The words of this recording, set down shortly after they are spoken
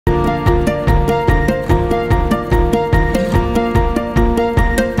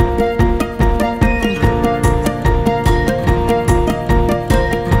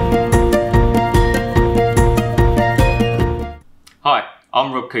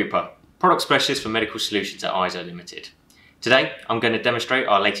Cooper, Product Specialist for Medical Solutions at EIZO Limited. Today I'm going to demonstrate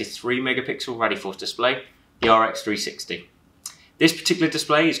our latest 3 megapixel RadiForce display, the RX360. This particular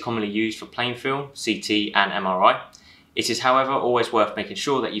display is commonly used for plain film, CT and MRI. It is however always worth making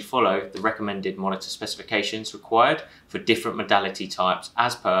sure that you follow the recommended monitor specifications required for different modality types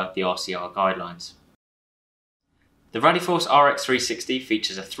as per the RCR guidelines. The RadiForce RX360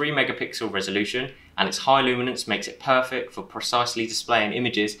 features a 3 megapixel resolution, and its high luminance makes it perfect for precisely displaying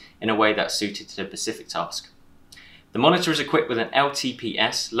images in a way that's suited to the specific task. The monitor is equipped with an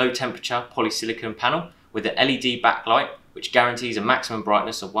LTPS low temperature polysilicon panel with an LED backlight which guarantees a maximum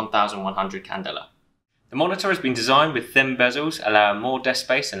brightness of 1100 candela. The monitor has been designed with thin bezels, allowing more desk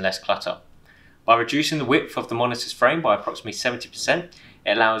space and less clutter. By reducing the width of the monitor's frame by approximately 70%,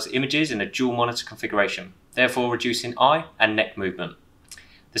 it allows images in a dual monitor configuration, therefore reducing eye and neck movement.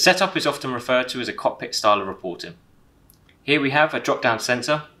 The setup is often referred to as a cockpit style of reporting. Here we have a drop-down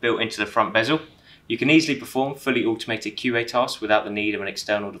sensor built into the front bezel. You can easily perform fully automated QA tasks without the need of an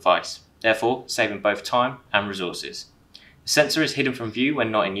external device, therefore saving both time and resources. The sensor is hidden from view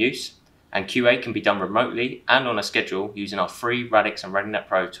when not in use, and QA can be done remotely and on a schedule using our free Radix and RadioNet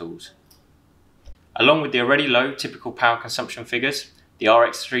Pro tools. Along with the already low typical power consumption figures, the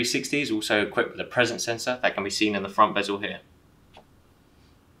RX360 is also equipped with a presence sensor that can be seen in the front bezel here.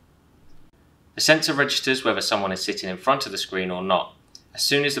 The sensor registers whether someone is sitting in front of the screen or not. As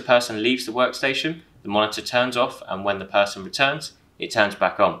soon as the person leaves the workstation, the monitor turns off, and when the person returns, it turns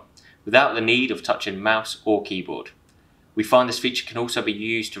back on, without the need of touching mouse or keyboard. We find this feature can also be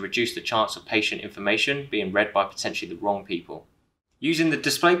used to reduce the chance of patient information being read by potentially the wrong people. Using the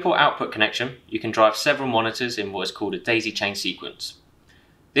DisplayPort output connection, you can drive several monitors in what is called a daisy chain sequence.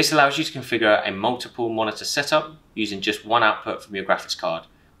 This allows you to configure a multiple monitor setup using just one output from your graphics card,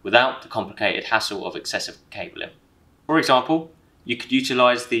 without the complicated hassle of excessive cabling. For example, you could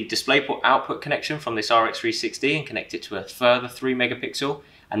utilize the DisplayPort output connection from this RX360 and connect it to a further 3 megapixel,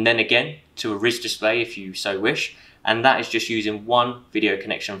 and then again to a RIS display if you so wish, and that is just using one video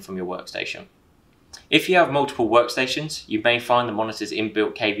connection from your workstation. If you have multiple workstations, you may find the monitor's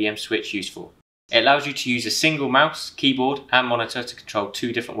inbuilt KVM switch useful. It allows you to use a single mouse, keyboard and monitor to control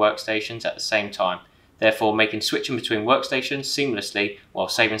 2 different workstations at the same time, therefore making switching between workstations seamlessly while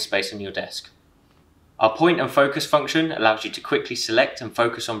saving space on your desk. Our point and focus function allows you to quickly select and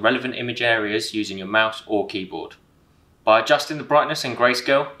focus on relevant image areas using your mouse or keyboard. By adjusting the brightness and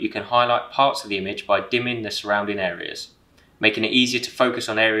grayscale, you can highlight parts of the image by dimming the surrounding areas, making it easier to focus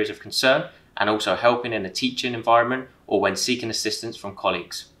on areas of concern and also helping in a teaching environment or when seeking assistance from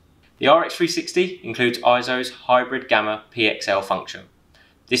colleagues. The RX360 includes EIZO's Hybrid Gamma PXL function.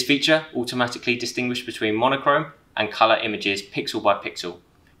 This feature automatically distinguishes between monochrome and colour images pixel by pixel,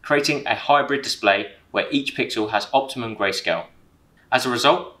 creating a hybrid display where each pixel has optimum grayscale. As a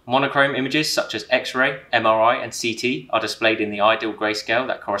result, monochrome images such as X-ray, MRI and CT are displayed in the ideal grayscale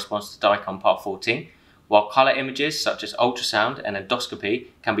that corresponds to DICOM Part 14, while colour images such as ultrasound and endoscopy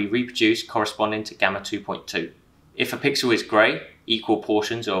can be reproduced corresponding to Gamma 2.2. If a pixel is grey, equal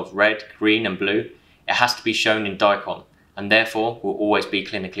portions of red, green and blue, it has to be shown in DICOM, and therefore will always be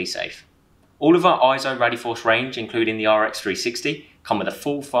clinically safe. All of our EIZO RadiForce range, including the RX360, come with a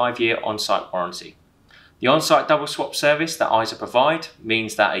full 5-year on-site warranty. The on-site double swap service that EIZO provide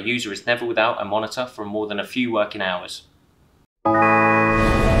means that a user is never without a monitor for more than a few working hours.